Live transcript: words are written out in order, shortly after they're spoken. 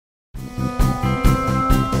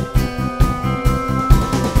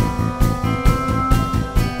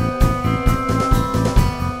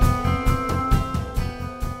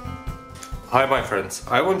Hi my friends,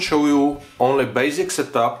 I want to show you only basic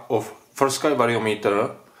setup of FrSky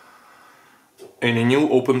Variometer in a new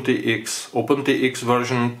OpenTx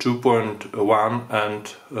version 2.1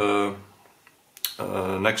 and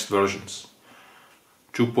next versions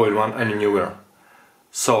 2.1 and newer.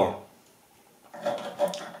 So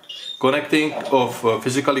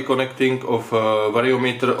physically connecting of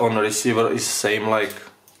variometer on receiver is same like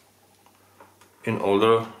in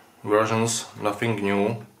older versions, nothing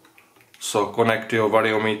new. So connect your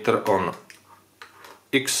variometer on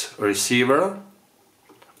X receiver,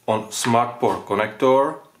 on smart port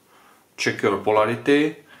connector, check your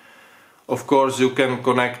polarity. Of course you can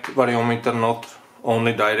connect variometer not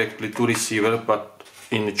only directly to receiver but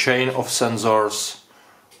in a chain of sensors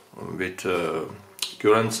with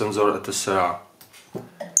current sensor, etc.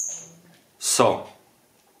 So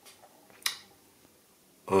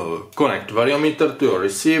connect variometer to your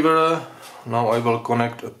receiver. Now I will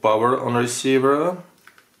connect a power on receiver,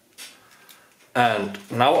 and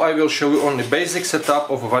now I will show you only basic setup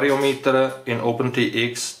of variometer in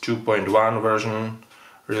OpenTx 2.1 version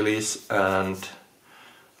release and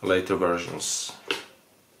later versions.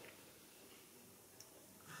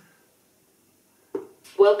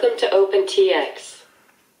 Welcome to OpenTx.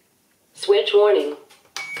 Switch warning.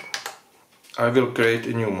 I will create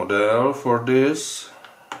a new model for this.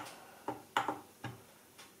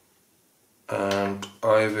 And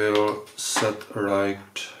I will set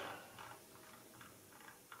right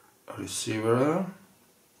receiver.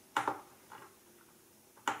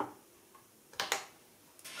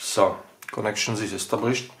 So connections is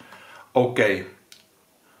established. Okay.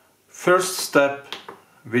 First step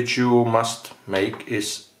which you must make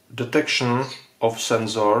is detection of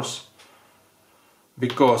sensors,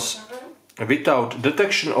 because without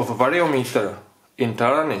detection of variometer in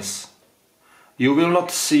Taranis you will not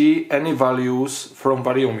see any values from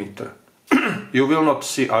variometer. You will not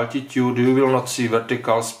see altitude, you will not see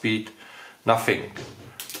vertical speed, nothing.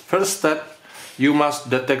 First step, you must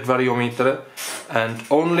detect variometer, and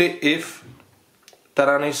only if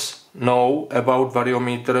Taranis know about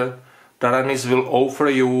variometer, Taranis will offer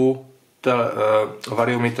you the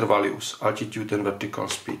variometer values, altitude and vertical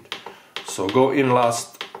speed. So go in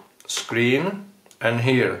last screen and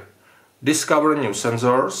here, discover new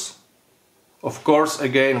sensors. Of course,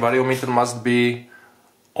 again, variometer must be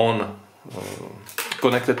on,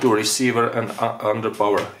 connected to receiver and under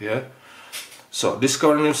power. Yeah. So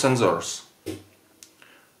discover new sensors.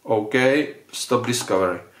 Okay, stop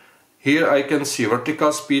discovery. Here I can see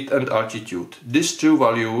vertical speed and altitude. These two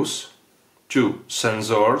values, two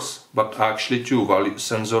sensors, but actually two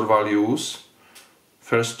sensor values,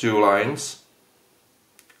 first two lines,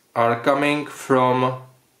 are coming from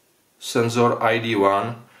sensor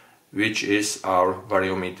ID1. Which is our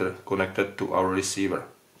variometer connected to our receiver.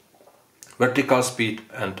 Vertical speed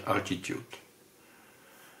and altitude.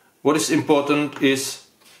 What is important is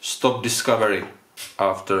stop discovery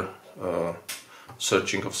after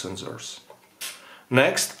searching of sensors.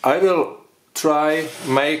 Next, I will try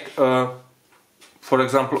make, for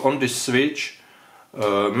example, on this switch,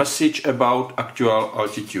 message about actual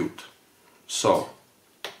altitude. So,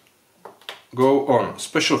 go on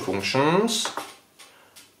special functions.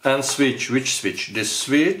 And switch, which switch? This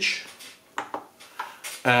switch.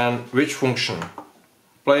 And which function?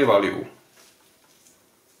 Play value.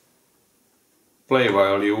 Play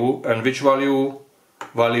value. And which value?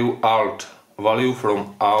 Value alt. Value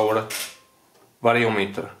from our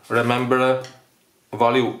variometer. Remember,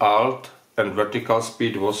 value alt and vertical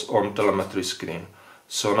speed was on telemetry screen.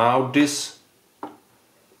 So now this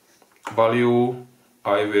value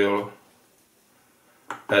I will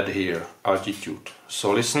add here, altitude.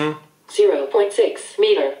 So listen. 0.6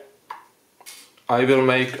 meter. I will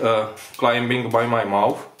make a climbing by my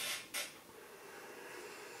mouth.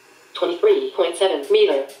 23.7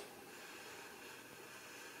 meter.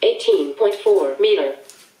 18.4 meter.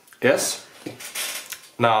 Yes.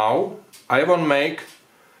 Now I want make,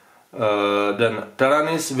 then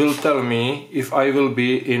Taranis will tell me if I will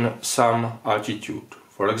be in some altitude.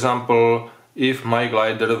 For example, if my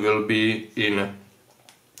glider will be in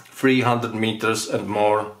 300 meters and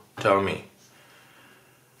more, tell me.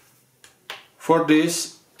 For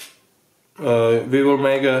this we will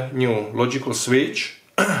make a new logical switch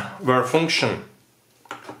where function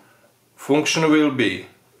will be,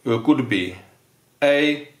 could be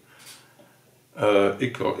a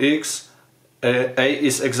equal x, a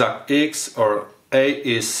is exact x, or a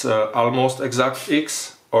is almost exact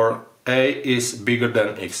x, or a is bigger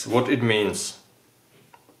than x. What it means?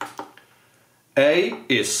 A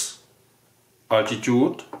is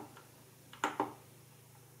altitude,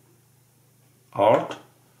 alt,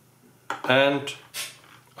 and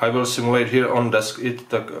I will simulate here on desk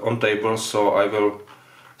on table, so I will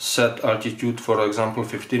set altitude, for example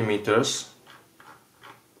 15 meters,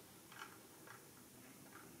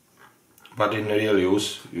 but in real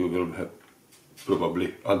use you will have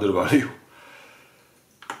probably other value.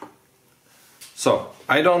 So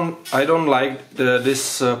I don't like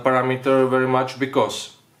this parameter very much,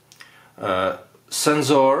 because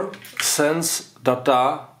sensor sends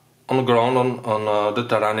data on ground on the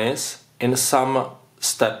Taranis in some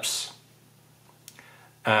steps,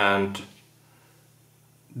 and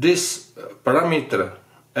this parameter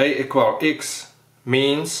a equal x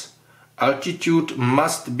means altitude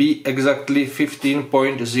must be exactly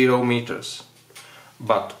 15.0 meters,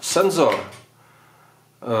 but sensor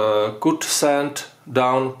could send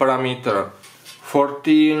down parameter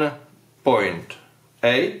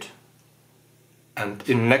 14.8 and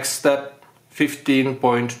in next step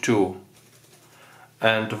 15.2,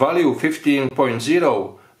 and value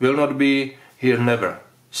 15.0 will not be here never,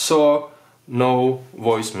 so no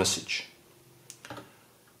voice message.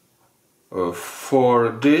 For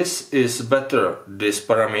this is better this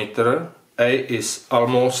parameter, a is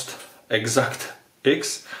almost exact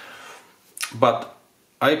x, but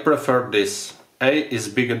I prefer this, a is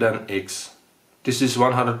bigger than x. This is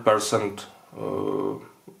 100%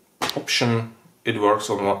 option, it works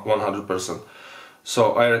on 100%,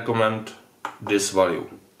 so I recommend this value.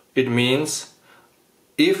 It means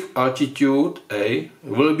if altitude a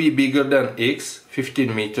will be bigger than x,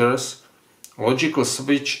 15 meters, logical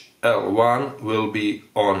switch L1 will be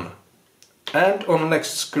on. And on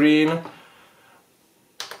next screen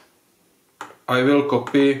I will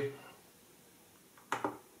copy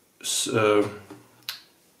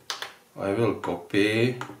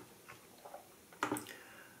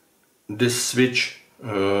this switch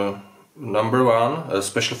number 1,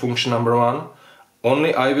 special function number 1,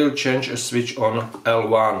 only I will change a switch on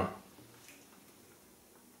L1.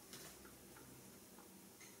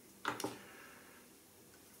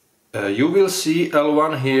 You will see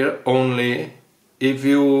L1 here only if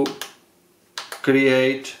you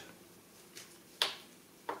create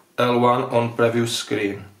L1 on previous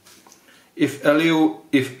screen. If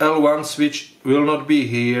L1 switch will not be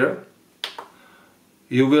here,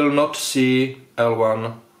 you will not see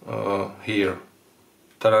L1 here.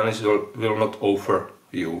 Taranis will not offer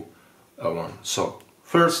you L1. So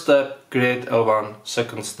first step, create L1,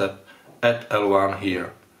 second step, add L1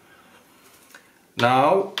 here.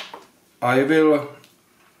 Now I will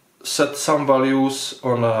set some values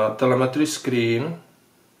on a telemetry screen.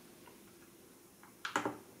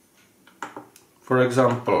 For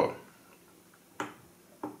example,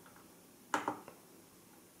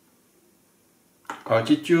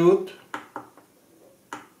 altitude,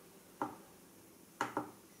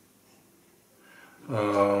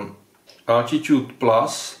 altitude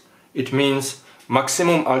plus, it means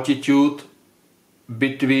maximum altitude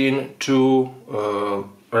between two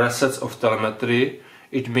resets of telemetry.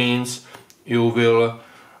 It means you will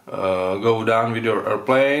go down with your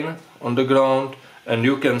airplane on the ground and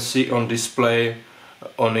you can see on display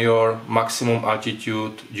on your maximum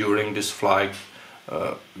altitude during this flight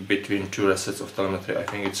between two resets of telemetry. I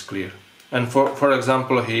think it's clear. And for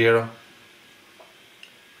example here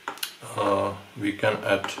we can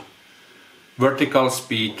add vertical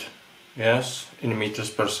speed, yes, in meters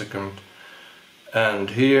per second,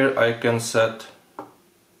 and here I can set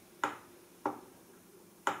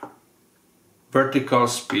vertical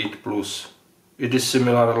speed plus. It is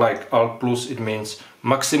similar like alt plus, it means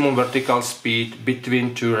maximum vertical speed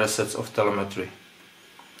between two resets of telemetry.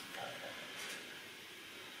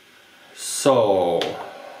 So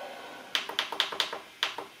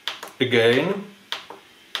again,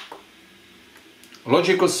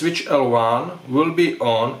 logical switch L1 will be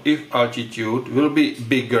on if altitude will be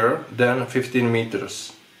bigger than 15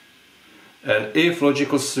 meters, and if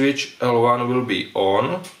logical switch L1 will be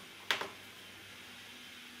on,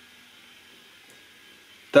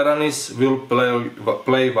 Taranis will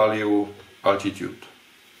play value altitude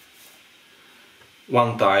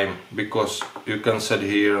one time, because you can set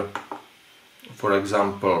here, for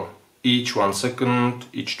example, each 1 second,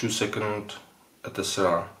 each 2 seconds,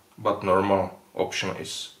 etc. But normal option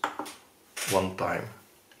is one time.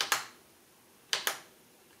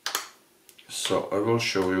 So I will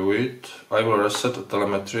show you it. I will reset the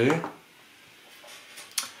telemetry,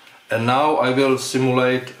 and now I will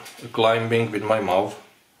simulate climbing with my mouth.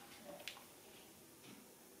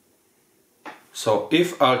 So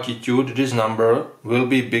if altitude, this number, will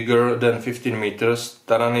be bigger than 15 meters,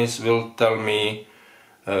 Taranis will tell me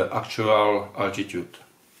actual altitude.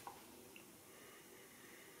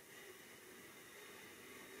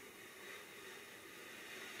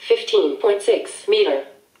 15.6 meter.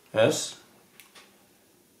 Yes.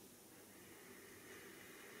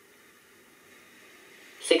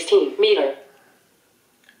 16 meter.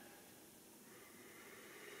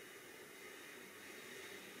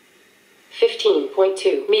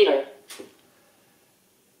 15.2 meter.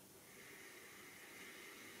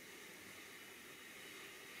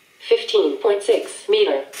 15.6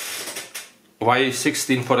 meter. Why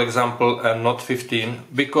 16, for example, and not 15?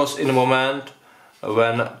 Because in a moment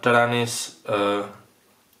when Taranis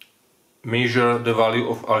measure the value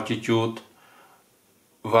of altitude,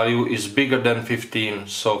 value is bigger than 15,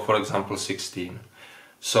 so for example 16.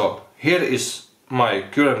 So here is my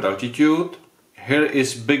current altitude, here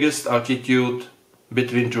is biggest altitude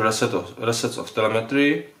between two resets of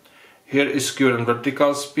telemetry, here is current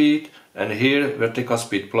vertical speed, and here vertical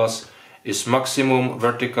speed plus is maximum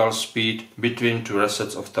vertical speed between two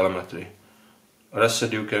resets of telemetry.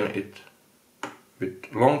 Reset you can hit with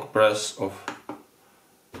long press of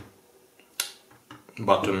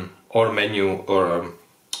button or menu or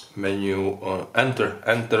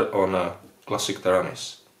enter on a classic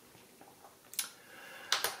Taranis.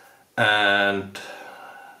 And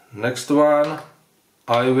next one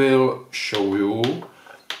I will show you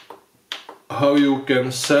how you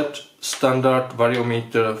can set standard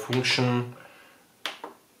variometer function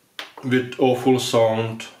with awful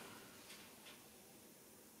sound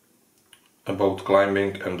about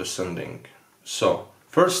climbing and descending. So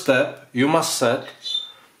first step, you must set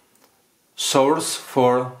source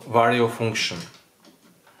for vario function,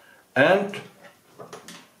 and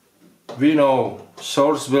we know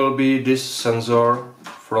source will be this sensor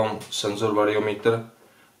from sensor variometer.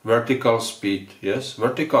 Vertical speed, yes,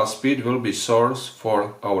 vertical speed will be source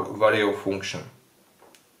for our vario function.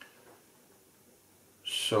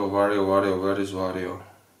 So vario, where is vario?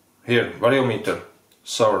 Here, variometer,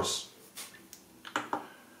 source.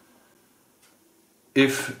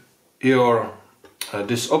 If your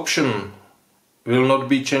this option will not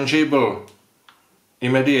be changeable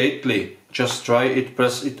immediately, just try it,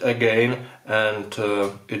 press it again, and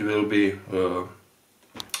it will be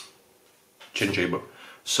changeable.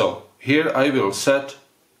 So here I will set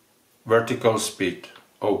vertical speed.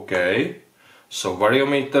 Okay, so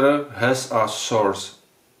variometer has a source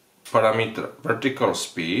parameter vertical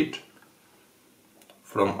speed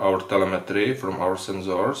from our telemetry, from our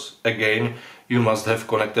sensors. Again, you must have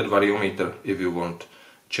connected variometer if you want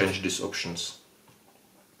change these options.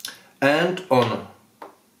 And on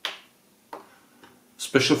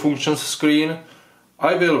special functions screen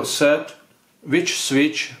I will set which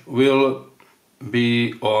switch will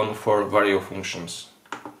be on for vario functions.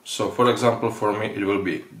 So for example, for me it will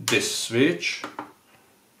be this switch,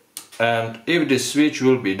 and if this switch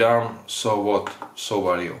will be down, so what? So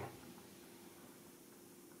vario.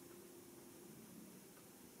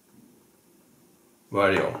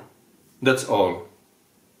 Vario. That's all.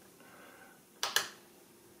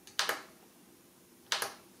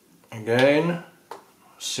 Again,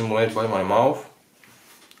 simulate by my mouth.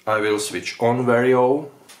 I will switch on vario.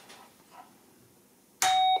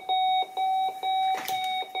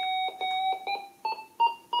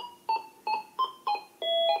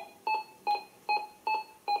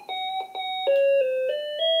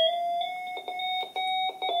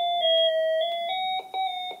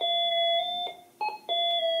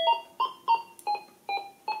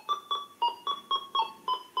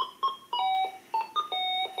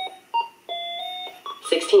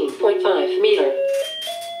 .5 meter.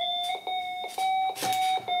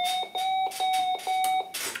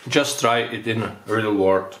 Just try it in real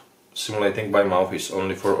world. Simulating by mouth is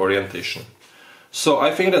only for orientation. So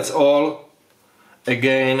I think that's all.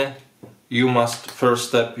 Again, first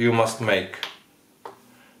step you must make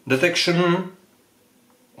detection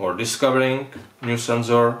or discovering new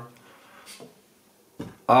sensor.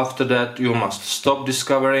 After that you must stop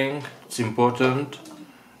discovering, it's important,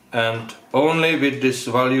 and only with these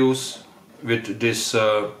values, with this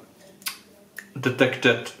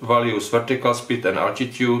detected values, vertical speed and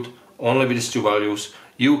altitude, only with these two values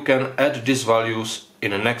you can add these values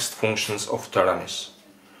in the next functions of Taranis.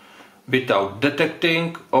 Without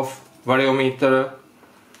detecting of variometer,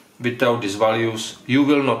 without these values, you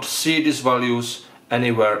will not see these values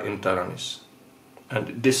anywhere in Taranis.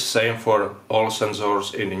 And this same for all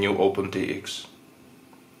sensors in the new OpenTx.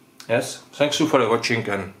 Yes, thanks you for watching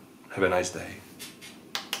and have a nice day.